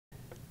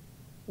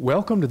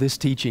Welcome to this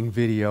teaching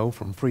video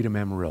from Freedom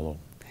Amarillo.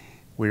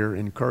 We're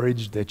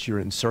encouraged that you're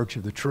in search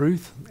of the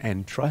truth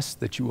and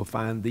trust that you will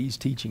find these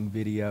teaching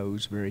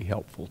videos very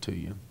helpful to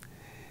you.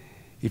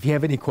 If you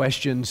have any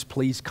questions,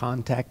 please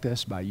contact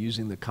us by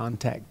using the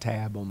contact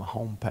tab on the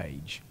home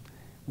page.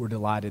 We're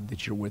delighted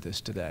that you're with us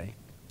today.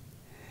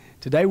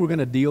 Today we're going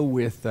to deal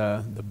with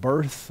the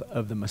birth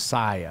of the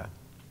Messiah.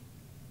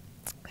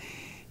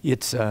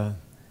 It's a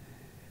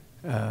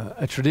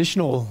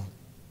traditional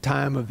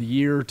time of the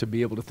year to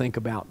be able to think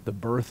about the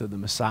birth of the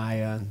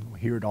Messiah. We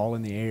hear it all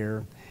in the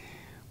air.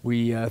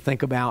 We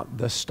think about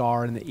the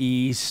star in the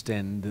east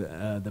and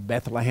the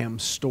Bethlehem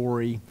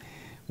story.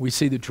 We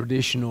see the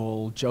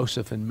traditional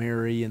Joseph and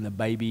Mary and the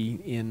baby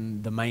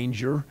in the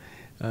manger,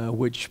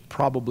 which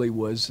probably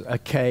was a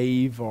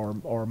cave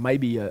or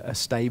maybe a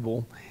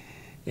stable.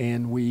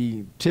 And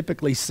we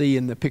typically see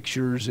in the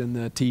pictures and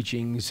the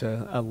teachings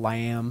a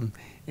lamb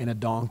and a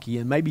donkey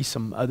and maybe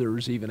some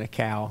others, even a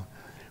cow,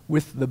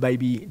 with the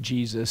baby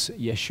Jesus,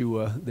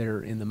 Yeshua,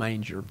 there in the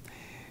manger.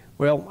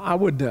 Well,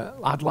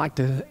 I'd like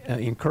to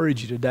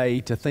encourage you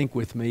today to think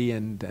with me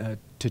and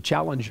to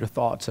challenge your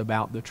thoughts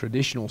about the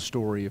traditional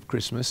story of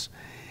Christmas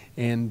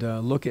and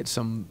look at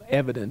some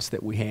evidence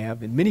that we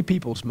have. In many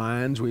people's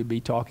minds, we'd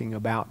be talking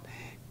about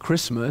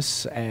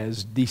Christmas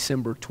as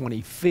December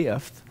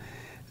 25th,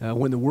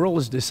 when the world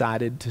has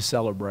decided to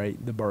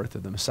celebrate the birth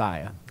of the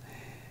Messiah.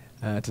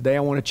 Today I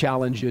want to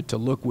challenge you to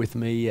look with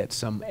me at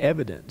some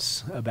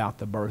evidence about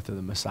the birth of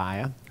the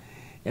Messiah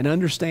and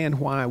understand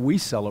why we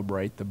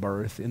celebrate the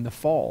birth in the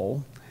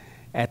fall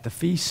at the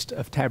Feast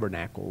of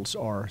Tabernacles,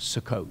 or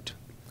Sukkot.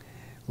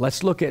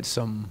 Let's look at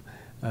some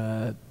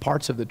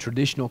parts of the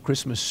traditional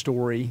Christmas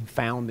story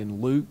found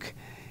in Luke,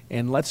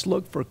 and let's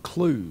look for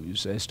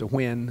clues as to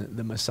when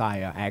the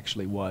Messiah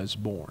actually was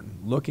born.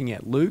 Looking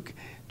at Luke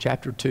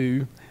chapter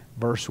 2,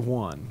 verse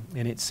 1,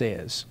 and it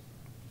says,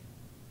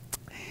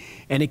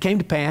 "And it came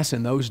to pass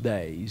in those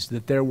days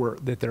that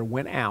there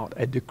went out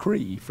a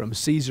decree from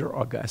Caesar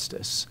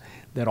Augustus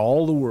that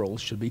all the world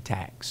should be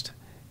taxed.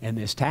 And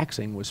this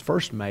taxing was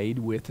first made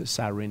with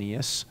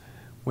Cyrenius,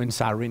 when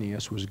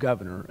Cyrenius was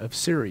governor of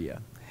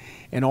Syria.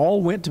 And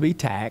all went to be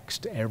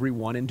taxed, every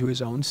one into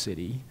his own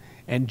city.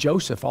 And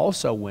Joseph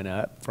also went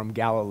up from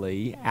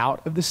Galilee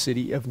out of the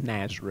city of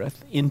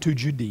Nazareth into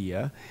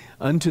Judea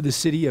unto the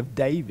city of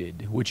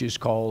David, which is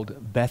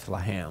called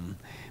Bethlehem,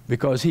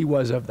 because he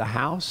was of the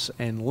house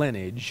and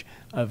lineage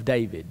of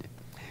David,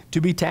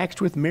 to be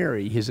taxed with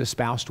Mary, his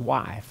espoused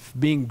wife,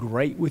 being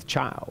great with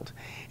child.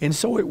 And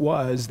so it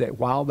was that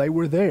while they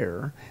were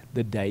there,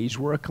 the days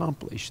were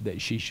accomplished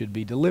that she should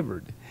be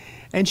delivered.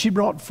 And she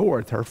brought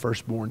forth her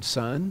firstborn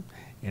son,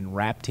 and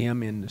wrapped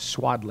him in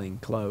swaddling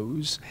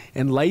clothes,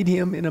 and laid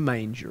him in a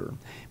manger,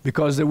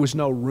 because there was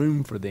no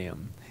room for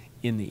them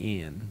in the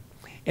inn.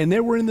 And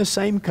there were in the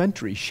same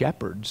country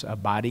shepherds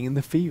abiding in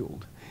the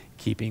field,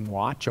 keeping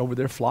watch over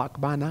their flock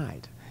by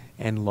night.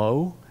 And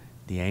lo,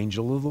 the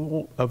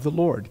angel of the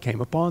Lord came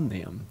upon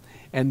them,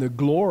 and the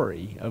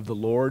glory of the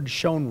Lord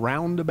shone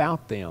round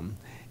about them,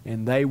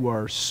 and they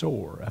were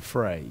sore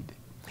afraid.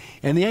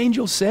 And the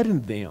angel said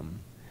unto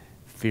them,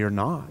 Fear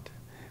not,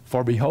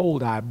 for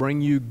behold, I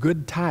bring you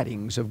good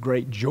tidings of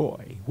great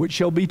joy, which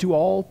shall be to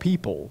all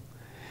people.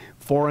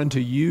 For unto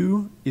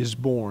you is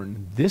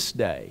born this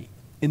day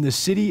in the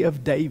city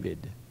of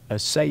David a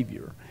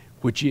Savior,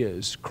 which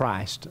is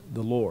Christ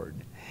the Lord.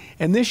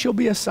 And this shall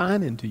be a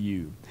sign unto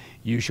you.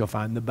 You shall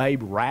find the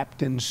babe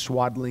wrapped in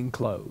swaddling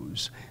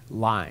clothes,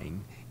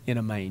 lying in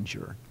a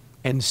manger.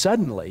 And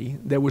suddenly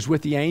there was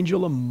with the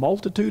angel a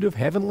multitude of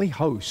heavenly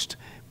hosts,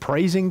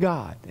 praising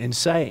God and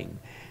saying,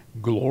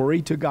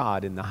 Glory to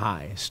God in the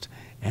highest,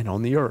 and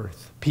on the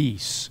earth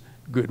peace,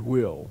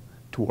 goodwill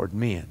toward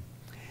men.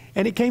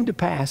 And it came to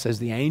pass, as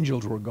the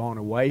angels were gone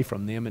away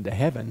from them into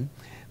heaven,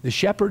 the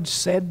shepherds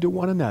said to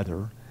one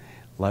another,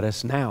 Let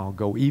us now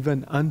go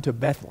even unto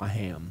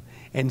Bethlehem,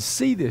 and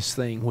see this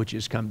thing which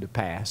is come to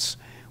pass,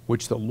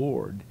 which the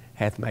Lord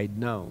hath made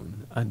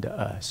known unto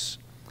us.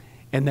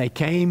 And they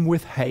came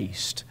with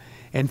haste,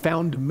 and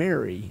found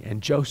Mary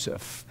and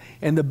Joseph,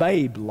 and the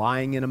babe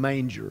lying in a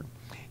manger.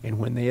 And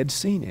when they had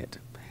seen it,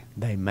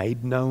 they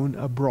made known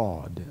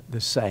abroad the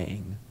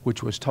saying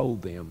which was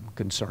told them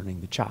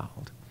concerning the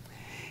child.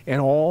 And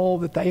all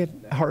that they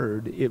had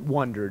heard, it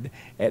wondered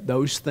at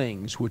those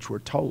things which were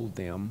told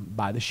them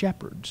by the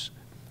shepherds.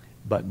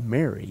 But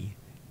Mary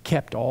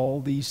kept all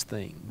these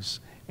things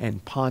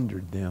and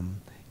pondered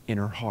them in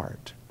her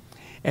heart.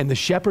 And the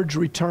shepherds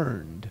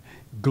returned,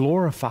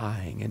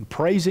 glorifying and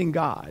praising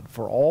God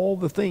for all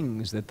the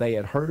things that they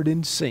had heard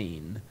and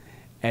seen,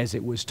 as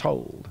it was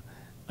told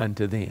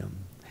unto them.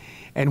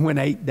 And when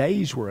 8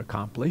 days were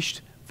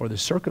accomplished for the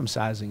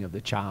circumcising of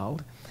the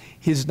child,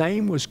 his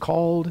name was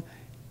called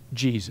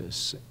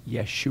Jesus,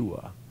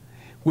 Yeshua,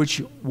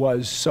 which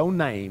was so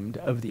named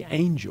of the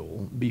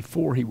angel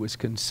before he was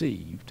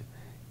conceived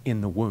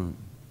in the womb.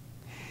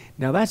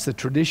 Now that's the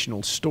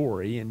traditional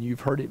story, and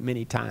you've heard it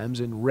many times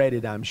and read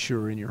it, I'm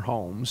sure, in your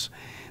homes.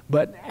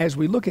 But as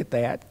we look at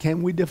that,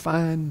 can we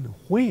define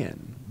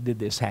when did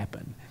this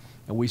happen?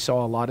 and we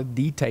saw a lot of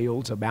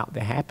details about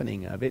the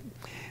happening of it.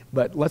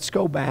 But let's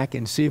go back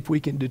and see if we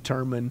can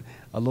determine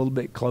a little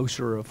bit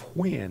closer of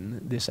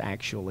when this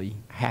actually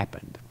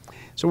happened.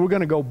 So we're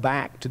going to go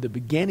back to the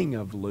beginning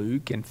of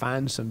Luke and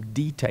find some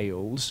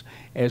details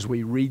as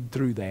we read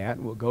through that.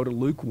 We'll go to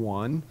Luke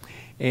 1,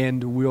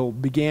 and we'll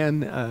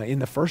begin in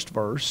the first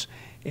verse,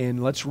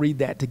 and let's read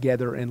that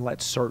together and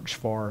let's search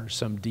for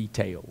some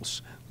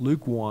details.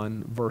 Luke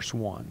 1, verse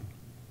 1.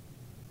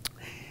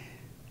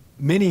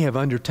 Many have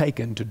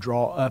undertaken to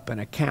draw up an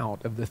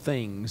account of the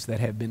things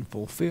that have been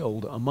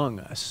fulfilled among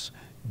us,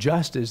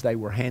 just as they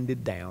were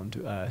handed down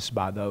to us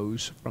by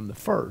those from the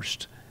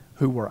first,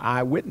 who were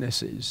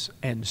eyewitnesses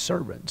and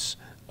servants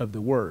of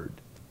the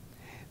word.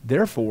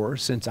 Therefore,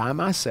 since I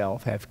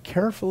myself have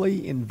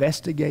carefully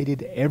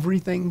investigated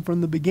everything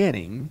from the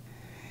beginning,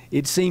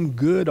 it seemed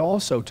good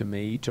also to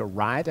me to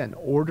write an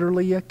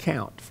orderly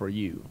account for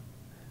you.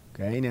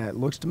 Okay, now it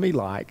looks to me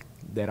like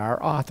that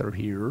our author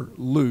here,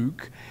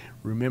 Luke,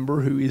 remember,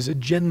 who is a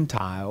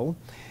Gentile,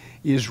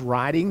 is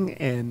writing,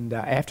 and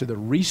after the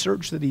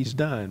research that he's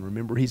done,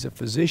 remember he's a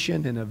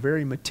physician and a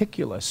very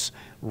meticulous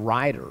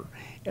writer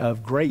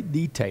of great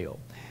detail.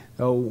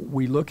 So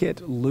we look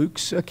at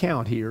Luke's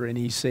account here, and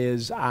he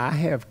says, I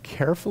have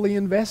carefully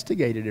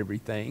investigated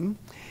everything,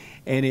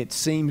 and it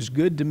seems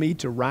good to me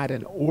to write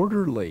an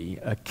orderly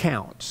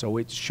account. So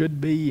it should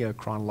be a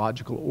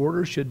chronological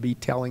order, should be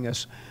telling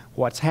us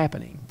what's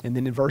happening. And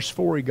then in verse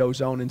 4 he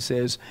goes on and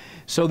says,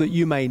 so that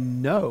you may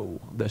know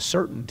the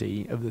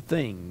certainty of the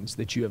things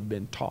that you have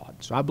been taught.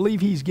 So I believe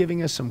he's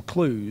giving us some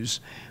clues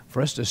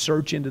for us to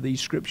search into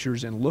these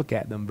scriptures and look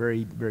at them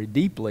very, very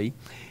deeply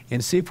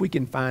and see if we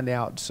can find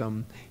out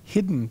some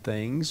hidden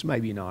things,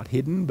 maybe not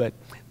hidden, but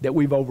that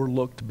we've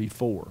overlooked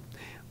before.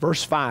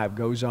 Verse 5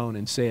 goes on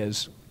and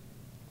says,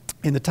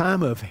 in the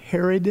time of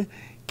Herod,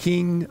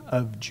 king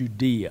of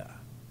Judea.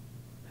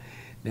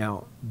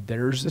 Now,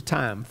 there's the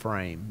time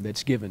frame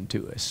that's given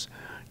to us.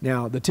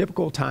 Now, the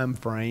typical time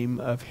frame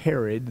of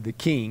Herod, the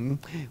king,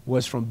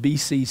 was from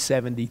BC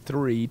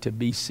 73 to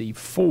BC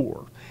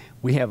 4.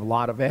 We have a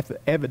lot of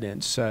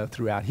evidence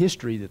throughout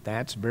history that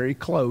that's very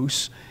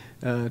close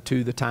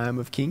to the time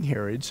of King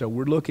Herod. So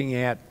we're looking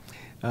at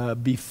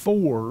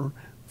before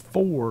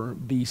 4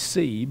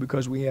 BC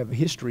because we have a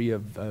history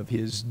of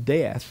his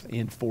death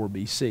in 4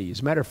 BC. As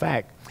a matter of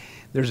fact,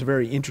 there's a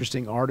very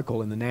interesting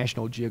article in the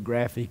National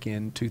Geographic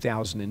in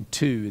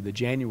 2002, the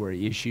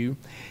January issue,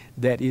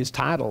 that is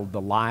titled The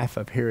Life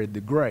of Herod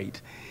the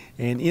Great.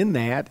 And in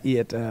that,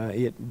 it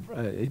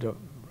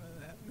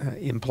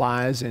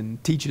implies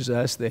and teaches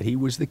us that he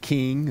was the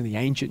king, the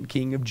ancient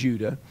king of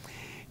Judah.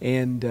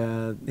 And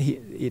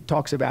it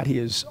talks about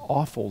his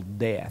awful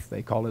death.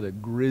 They call it a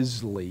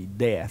grisly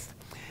death.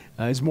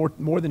 It's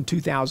more than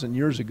 2,000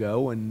 years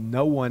ago, and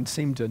no one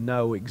seemed to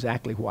know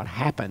exactly what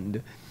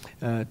happened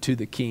to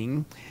the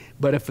king.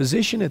 But a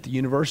physician at the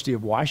University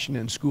of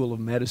Washington School of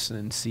Medicine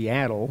in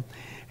Seattle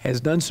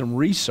has done some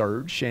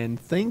research and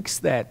thinks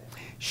that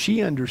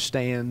she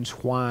understands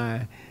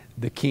why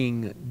the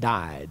king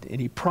died. And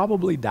he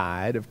probably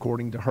died,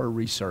 according to her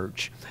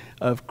research,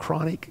 of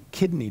chronic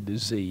kidney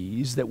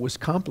disease that was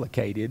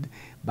complicated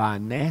by a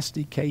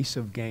nasty case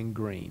of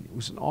gangrene. It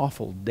was an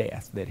awful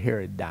death that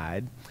Herod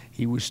died.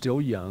 He was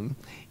still young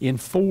in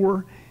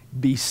 4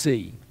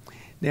 BC.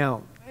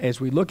 Now, as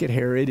we look at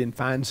Herod and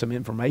find some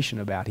information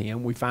about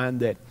him, we find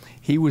that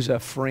he was a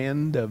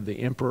friend of the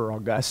Emperor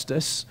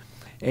Augustus,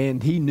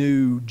 and he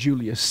knew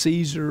Julius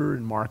Caesar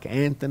and Mark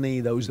Antony,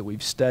 those that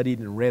we've studied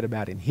and read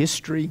about in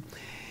history.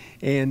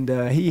 And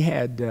he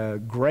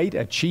had great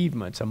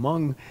achievements.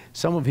 Among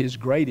some of his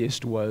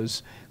greatest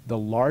was the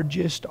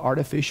largest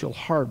artificial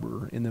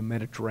harbor in the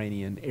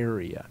Mediterranean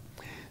area.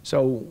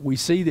 So we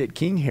see that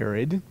King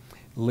Herod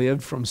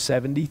lived from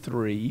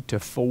 73 to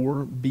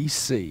 4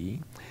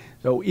 BC.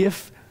 So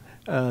if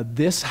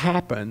this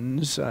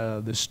happens,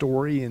 the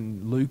story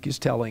in Luke is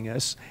telling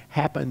us,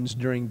 happens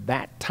during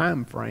that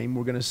time frame,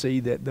 we're going to see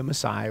that the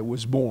Messiah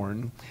was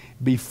born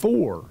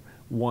before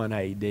 1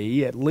 AD,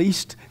 at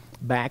least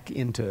back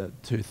into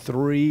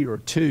 3 or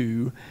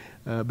 2,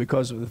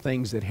 because of the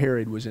things that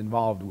Herod was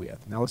involved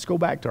with. Now let's go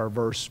back to our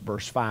verse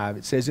 5.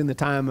 It says, in the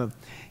time of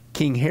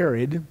King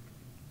Herod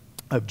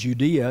of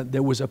Judea,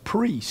 there was a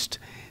priest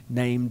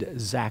named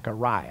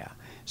Zachariah.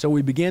 So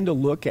we begin to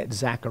look at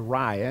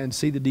Zechariah and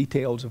see the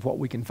details of what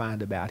we can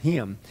find about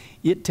him.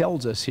 It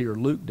tells us here,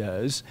 Luke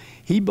does,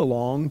 he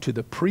belonged to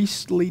the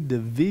priestly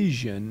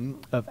division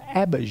of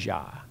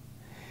Abijah.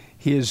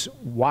 His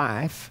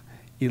wife,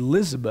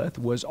 Elizabeth,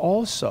 was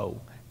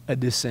also a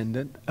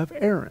descendant of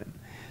Aaron.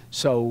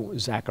 So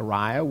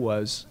Zechariah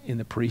was in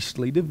the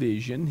priestly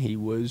division. He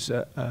was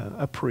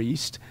a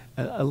priest,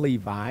 a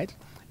Levite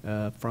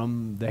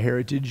from the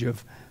heritage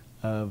of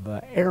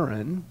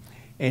Aaron.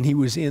 And he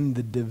was in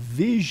the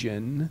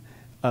division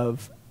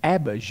of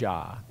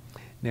Abijah.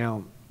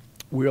 Now,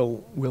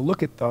 we'll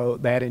look at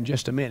that in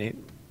just a minute.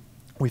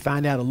 We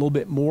find out a little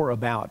bit more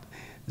about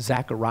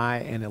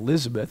Zachariah and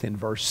Elizabeth in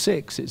verse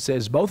 6, it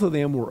says, both of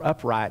them were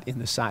upright in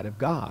the sight of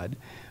God,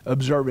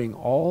 observing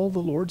all the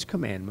Lord's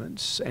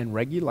commandments and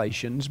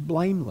regulations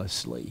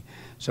blamelessly.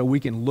 So we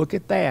can look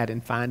at that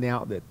and find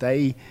out that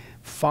they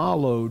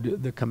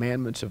followed the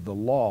commandments of the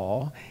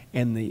law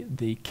and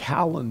the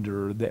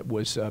calendar that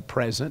was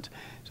present.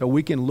 So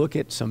we can look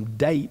at some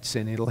dates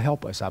and it'll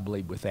help us, I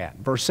believe, with that.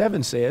 Verse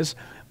 7 says,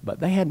 but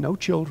they had no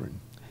children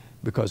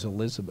because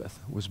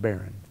Elizabeth was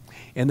barren,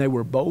 and they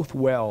were both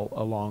well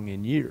along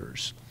in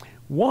years.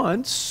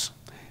 Once,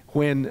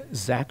 when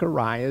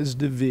Zechariah's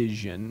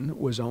division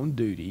was on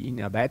duty,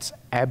 now that's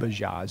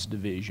Abijah's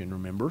division,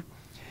 remember,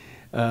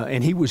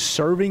 and he was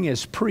serving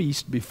as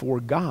priest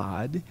before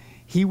God,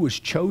 he was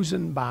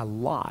chosen by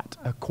lot,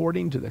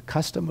 according to the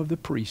custom of the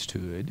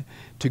priesthood,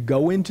 to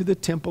go into the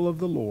temple of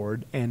the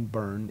Lord and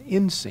burn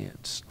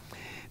incense.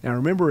 Now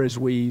remember, as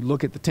we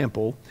look at the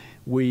temple,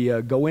 we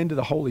go into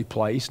the holy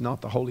place,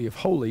 not the Holy of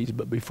Holies,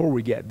 but before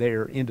we get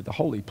there, into the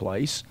holy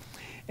place.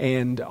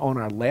 And on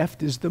our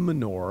left is the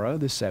menorah,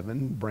 the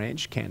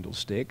 7-branch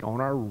candlestick. On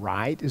our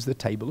right is the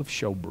table of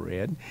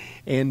showbread.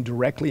 And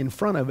directly in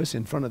front of us,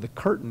 in front of the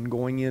curtain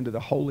going into the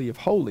Holy of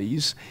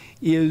Holies,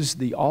 is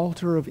the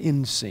altar of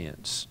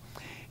incense.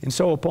 And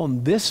so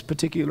upon this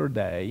particular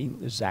day,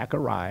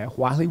 Zechariah,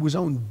 while he was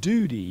on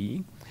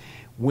duty,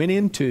 went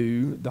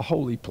into the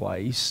holy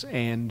place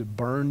and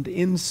burned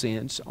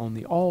incense on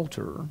the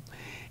altar.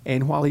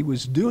 And while he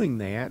was doing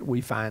that, we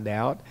find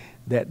out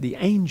that the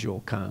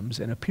angel comes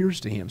and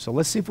appears to him. So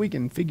let's see if we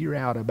can figure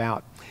out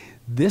about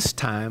this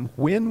time.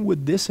 When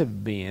would this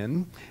have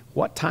been?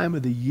 What time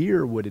of the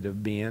year would it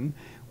have been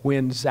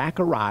when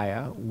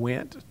Zechariah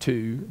went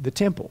to the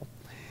temple?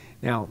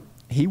 Now,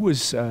 he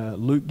was,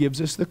 Luke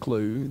gives us the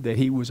clue that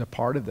he was a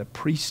part of the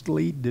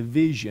priestly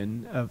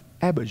division of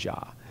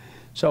Abijah.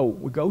 So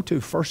we go to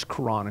 1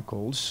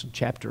 Chronicles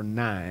chapter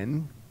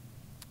 9,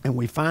 and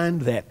we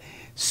find that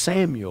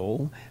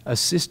Samuel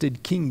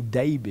assisted King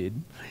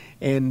David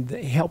and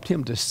helped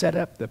him to set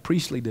up the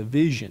priestly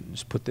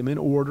divisions, put them in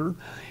order,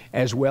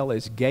 as well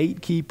as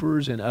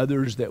gatekeepers and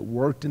others that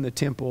worked in the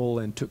temple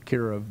and took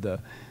care of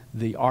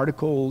the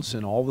articles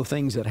and all the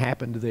things that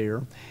happened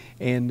there.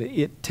 And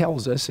it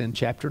tells us in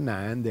chapter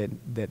 9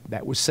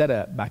 that was set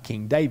up by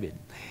King David.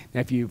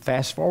 Now, if you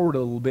fast forward a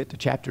little bit to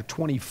chapter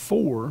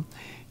 24,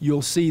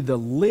 you'll see the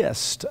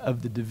list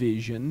of the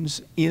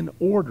divisions in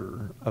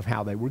order of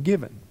how they were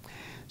given.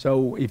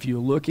 So if you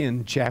look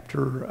in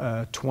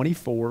chapter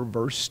 24,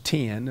 verse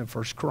 10 of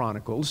 1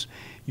 Chronicles,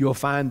 you'll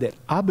find that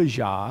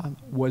Abijah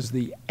was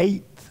the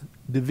 8th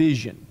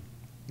division.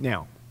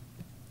 Now,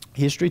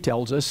 history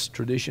tells us,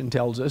 tradition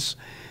tells us,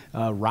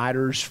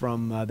 writers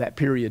from that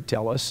period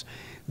tell us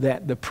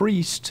that the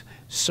priest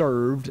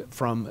served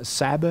from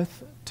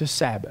Sabbath to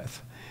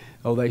Sabbath.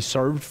 Oh, they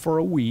served for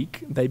a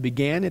week. They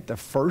began at the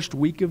first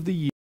week of the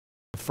year,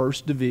 the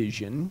first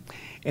division,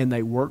 and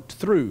they worked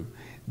through.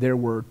 There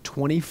were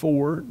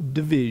 24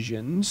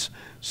 divisions,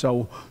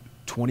 so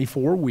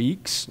 24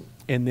 weeks,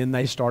 and then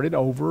they started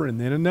over,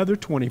 and then another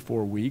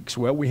 24 weeks.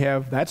 Well,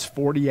 that's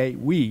 48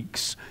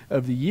 weeks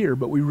of the year,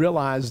 but we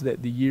realize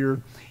that the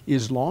year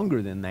is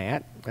longer than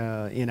that.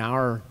 In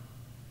our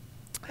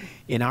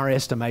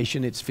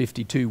estimation, it's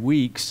 52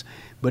 weeks,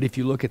 but if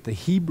you look at the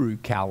Hebrew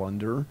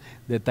calendar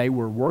that they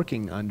were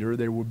working under,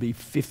 there would be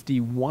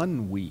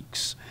 51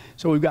 weeks.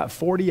 So we've got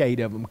 48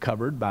 of them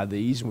covered by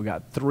these, and we've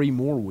got 3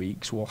 more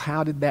weeks. Well,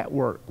 how did that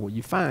work? Well,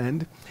 you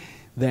find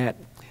that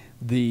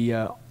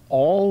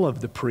all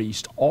of the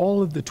priests,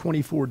 all of the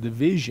 24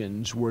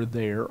 divisions were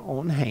there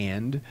on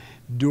hand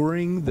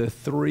during the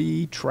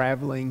 3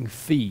 traveling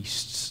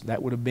feasts.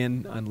 That would have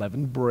been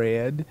unleavened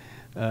bread,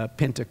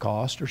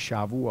 Pentecost or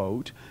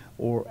Shavuot,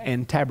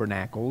 and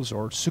Tabernacles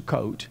or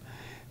Sukkot.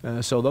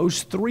 So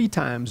those 3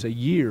 times a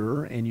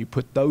year, and you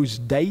put those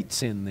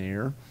dates in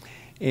there,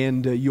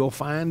 and you'll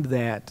find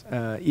that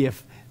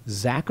if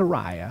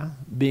Zechariah,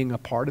 being a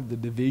part of the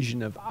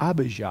division of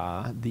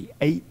Abijah, the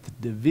 8th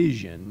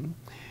division,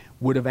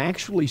 would have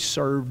actually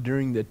served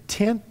during the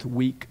 10th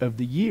week of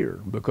the year,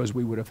 because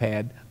we would have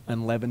had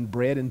unleavened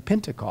bread and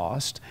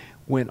Pentecost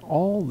when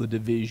all the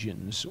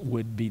divisions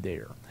would be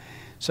there.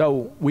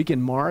 So we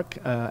can mark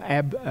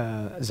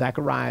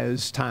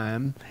Zechariah's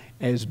time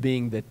as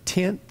being the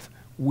 10th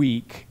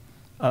week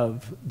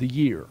of the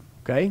year,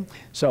 okay?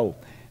 So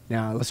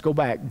now let's go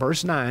back.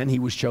 Verse 9, he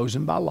was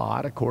chosen by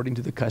lot, according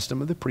to the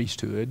custom of the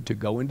priesthood, to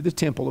go into the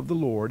temple of the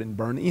Lord and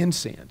burn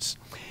incense.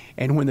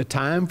 And when the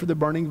time for the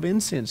burning of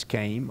incense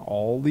came,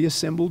 all the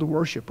assembled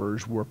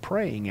worshipers were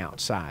praying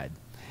outside.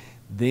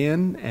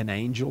 Then an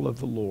angel of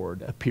the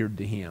Lord appeared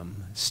to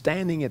him,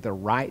 standing at the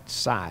right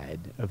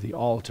side of the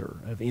altar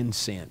of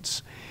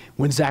incense.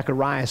 When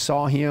Zechariah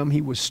saw him,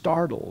 he was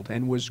startled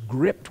and was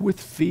gripped with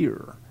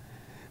fear.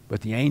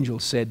 But the angel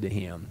said to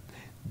him,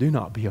 "Do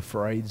not be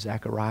afraid,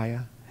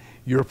 Zechariah.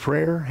 Your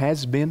prayer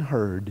has been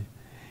heard.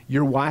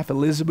 Your wife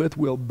Elizabeth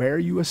will bear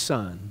you a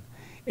son,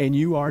 and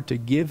you are to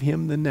give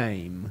him the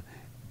name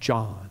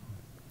John.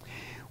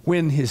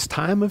 When his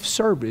time of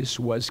service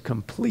was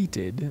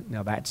completed,"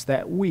 now that's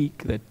that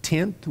week, the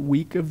 10th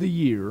week of the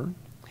year,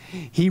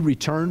 He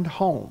returned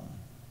home.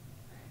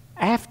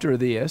 After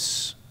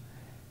this,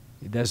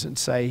 it doesn't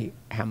say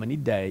how many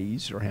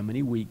days or how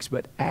many weeks,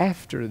 but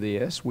after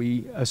this,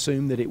 we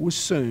assume that it was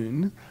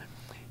soon,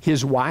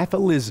 his wife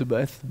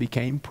Elizabeth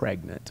became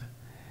pregnant,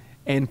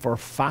 and for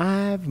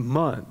 5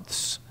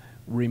 months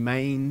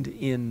remained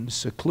in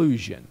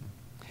seclusion.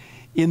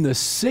 In the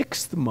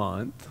sixth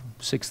month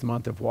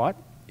of what?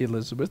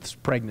 Elizabeth's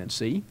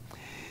pregnancy,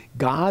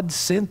 God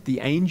sent the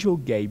angel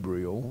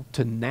Gabriel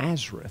to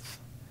Nazareth,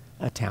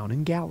 a town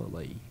in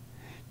Galilee,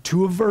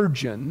 to a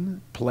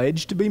virgin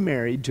pledged to be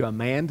married to a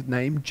man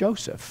named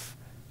Joseph,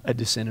 a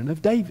descendant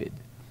of David.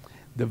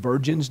 The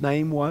virgin's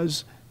name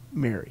was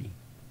Mary.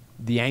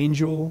 The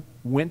angel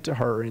went to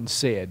her and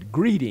said,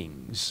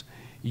 "Greetings,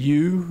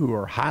 you who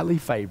are highly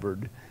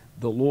favored,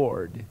 the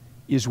Lord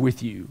is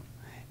with you."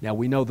 Now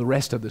we know the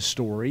rest of the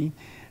story.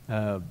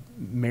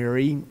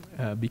 Mary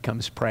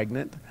becomes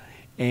pregnant,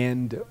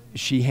 and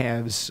she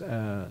has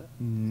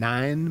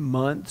 9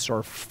 months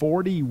or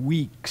 40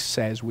 weeks,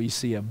 as we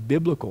see a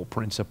biblical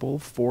principle,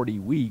 40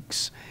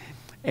 weeks,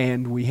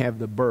 and we have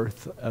the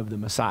birth of the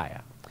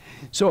Messiah.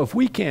 So if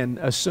we can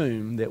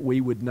assume that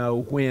we would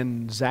know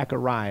when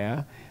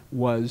Zechariah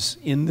was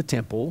in the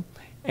temple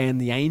and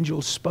the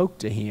angel spoke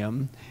to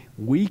him,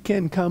 we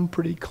can come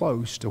pretty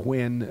close to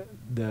when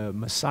the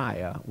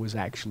Messiah was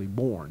actually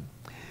born.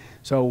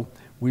 So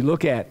we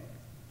look at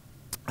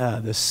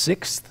the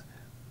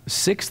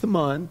sixth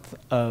month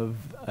of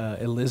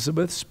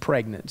Elizabeth's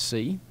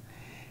pregnancy,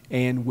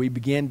 and we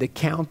begin to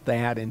count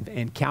that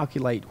and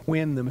calculate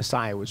when the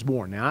Messiah was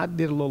born. Now I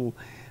did a little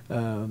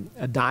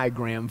a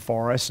diagram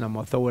for us, and I'm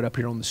going to throw it up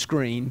here on the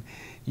screen.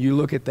 You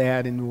look at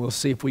that and we'll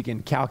see if we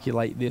can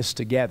calculate this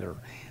together.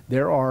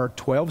 There are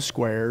 12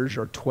 squares,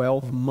 or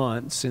 12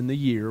 months in the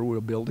year.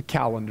 We'll build a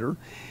calendar,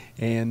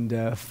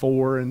 and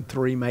 4 and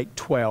 3 make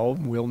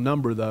 12. We'll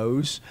number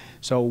those.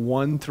 So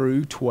 1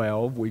 through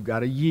 12, we've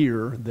got a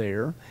year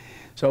there.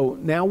 So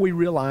now we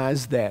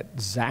realize that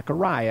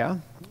Zechariah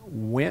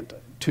went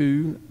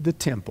to the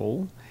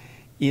temple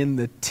in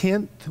the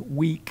 10th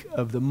week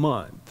of the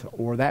month,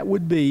 or that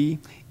would be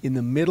in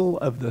the middle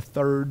of the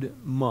 3rd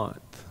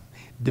month.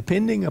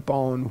 Depending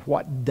upon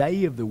what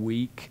day of the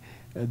week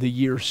the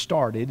year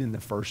started in the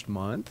first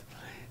month,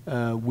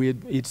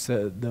 it's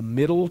the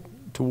middle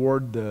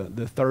toward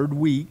the 3rd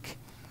week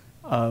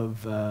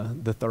of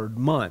the 3rd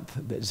month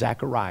that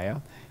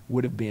Zechariah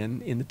would have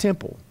been in the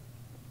temple.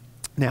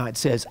 Now it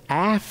says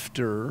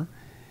after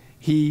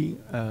he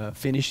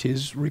finished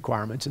his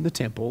requirements in the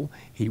temple,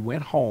 he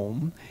went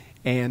home,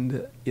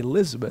 and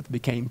Elizabeth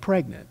became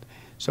pregnant.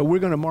 So we're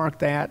going to mark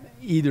that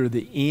either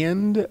the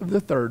end of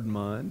the 3rd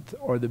month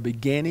or the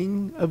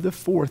beginning of the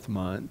 4th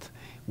month.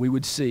 We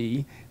would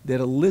see that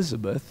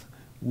Elizabeth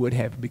would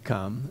have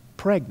become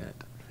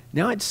pregnant.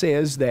 Now it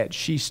says that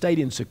she stayed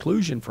in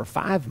seclusion for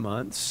 5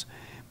 months,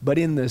 but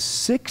in the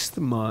 6th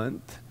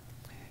month,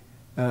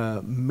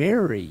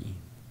 Mary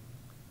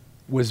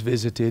was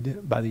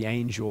visited by the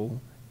angel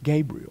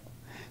Gabriel.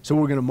 So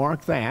we're going to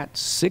mark that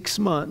 6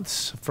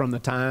 months from the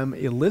time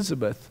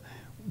Elizabeth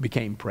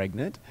became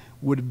pregnant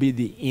would be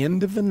the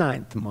end of the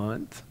 9th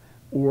month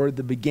or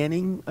the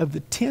beginning of the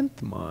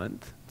 10th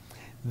month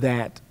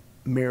that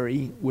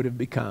Mary would have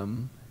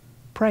become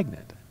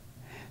pregnant.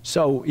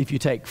 So if you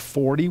take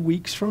 40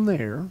 weeks from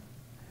there,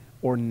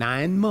 or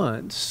 9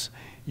 months,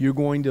 you're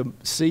going to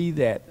see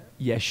that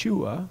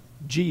Yeshua,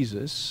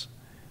 Jesus,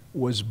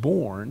 was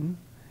born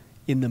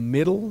in the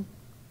middle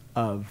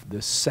of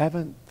the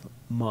 7th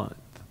month.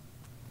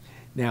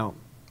 Now,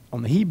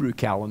 on the Hebrew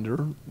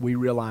calendar, we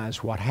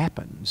realize what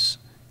happens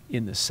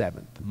in the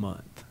 7th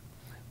month.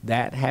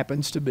 That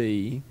happens to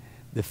be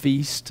the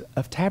Feast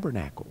of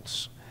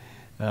Tabernacles.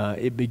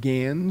 It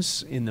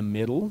begins in the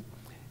middle,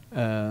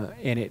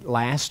 and it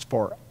lasts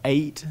for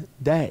 8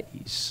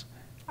 days.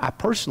 I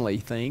personally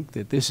think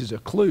that this is a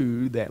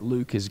clue that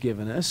Luke has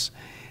given us,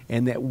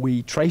 and that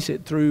we trace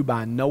it through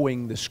by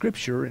knowing the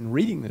Scripture and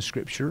reading the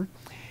Scripture,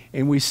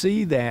 and we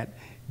see that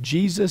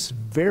Jesus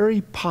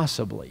very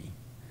possibly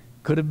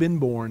could have been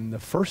born the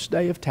first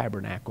day of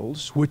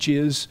Tabernacles, which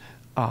is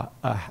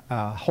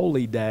a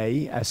holy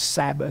day, a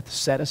Sabbath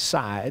set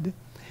aside,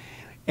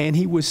 and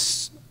he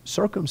was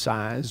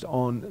circumcised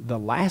on the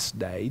last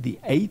day, the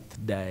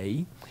 8th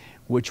day,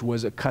 which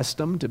was a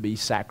custom to be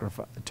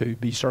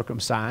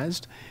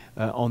circumcised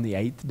on the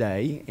 8th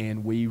day.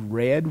 And we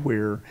read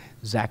where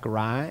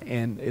Zechariah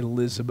and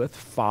Elizabeth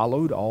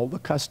followed all the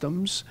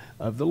customs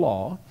of the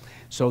law,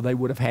 so they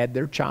would have had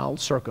their child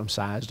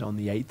circumcised on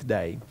the 8th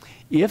day.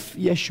 If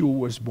Yeshua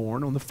was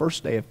born on the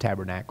first day of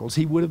Tabernacles,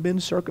 he would have been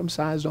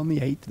circumcised on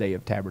the 8th day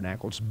of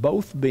Tabernacles,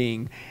 both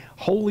being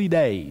holy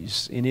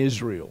days in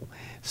Israel,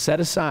 set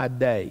aside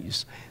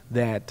days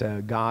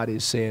that God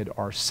has said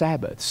are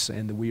Sabbaths,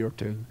 and that we are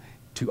to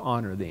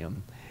honor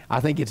them. I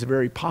think it's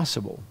very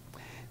possible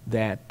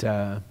that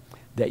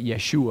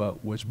Yeshua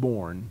was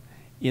born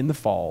in the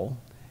fall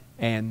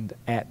and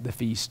at the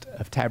Feast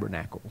of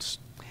Tabernacles.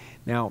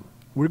 Now,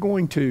 we're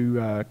going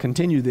to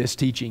continue this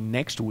teaching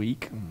next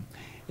week,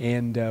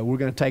 And we're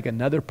going to take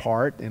another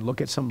part and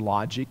look at some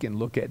logic and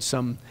look at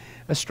some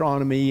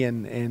astronomy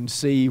and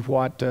see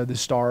what the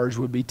stars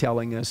would be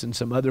telling us and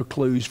some other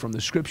clues from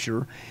the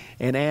Scripture,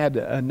 and add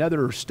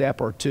another step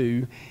or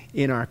two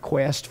in our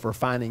quest for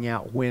finding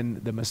out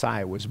when the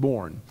Messiah was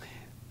born.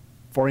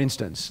 For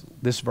instance,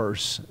 this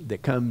verse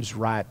that comes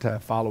right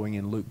following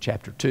in Luke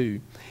chapter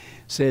 2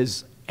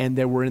 says, "And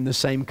there were in the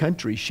same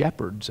country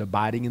shepherds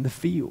abiding in the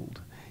field,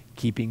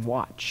 keeping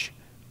watch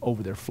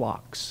over their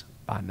flocks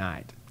by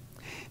night."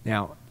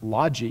 Now,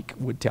 logic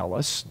would tell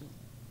us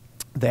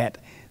that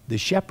the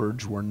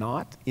shepherds were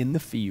not in the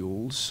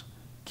fields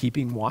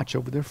keeping watch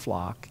over their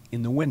flock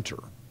in the winter.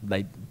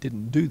 They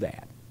didn't do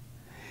that.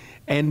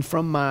 And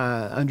from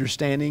my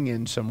understanding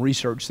and some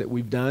research that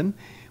we've done,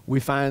 we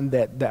find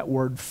that that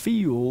word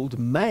field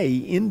may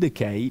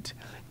indicate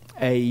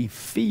a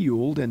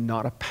field and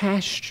not a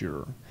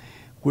pasture.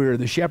 Where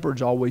the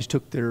shepherds always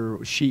took their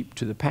sheep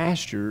to the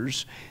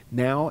pastures,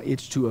 now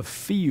it's to a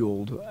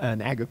field, an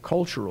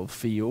agricultural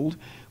field,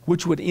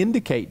 which would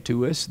indicate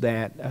to us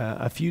that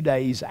a few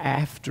days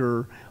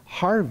after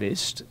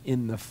harvest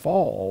in the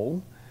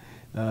fall,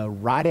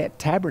 right at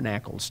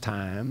Tabernacles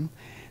time,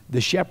 the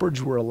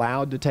shepherds were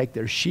allowed to take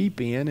their sheep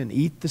in and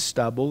eat the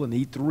stubble and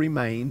eat the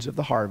remains of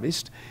the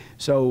harvest.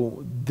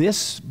 So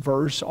this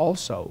verse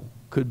also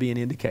could be an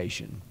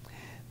indication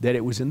that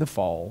it was in the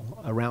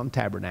fall, around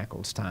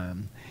Tabernacles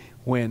time,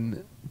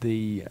 when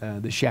the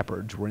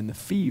shepherds were in the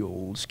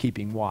fields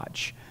keeping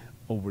watch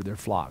over their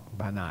flock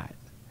by night.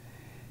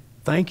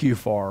 Thank you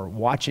for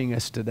watching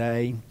us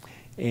today,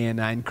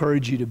 and I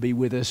encourage you to be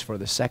with us for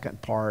the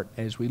second part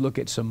as we look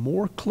at some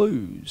more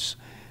clues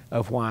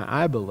of why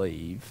I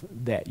believe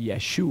that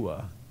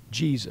Yeshua,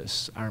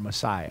 Jesus, our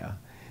Messiah,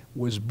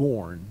 was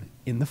born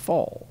in the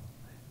fall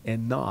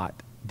and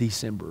not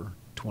December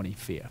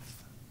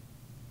 25th.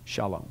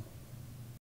 Shalom.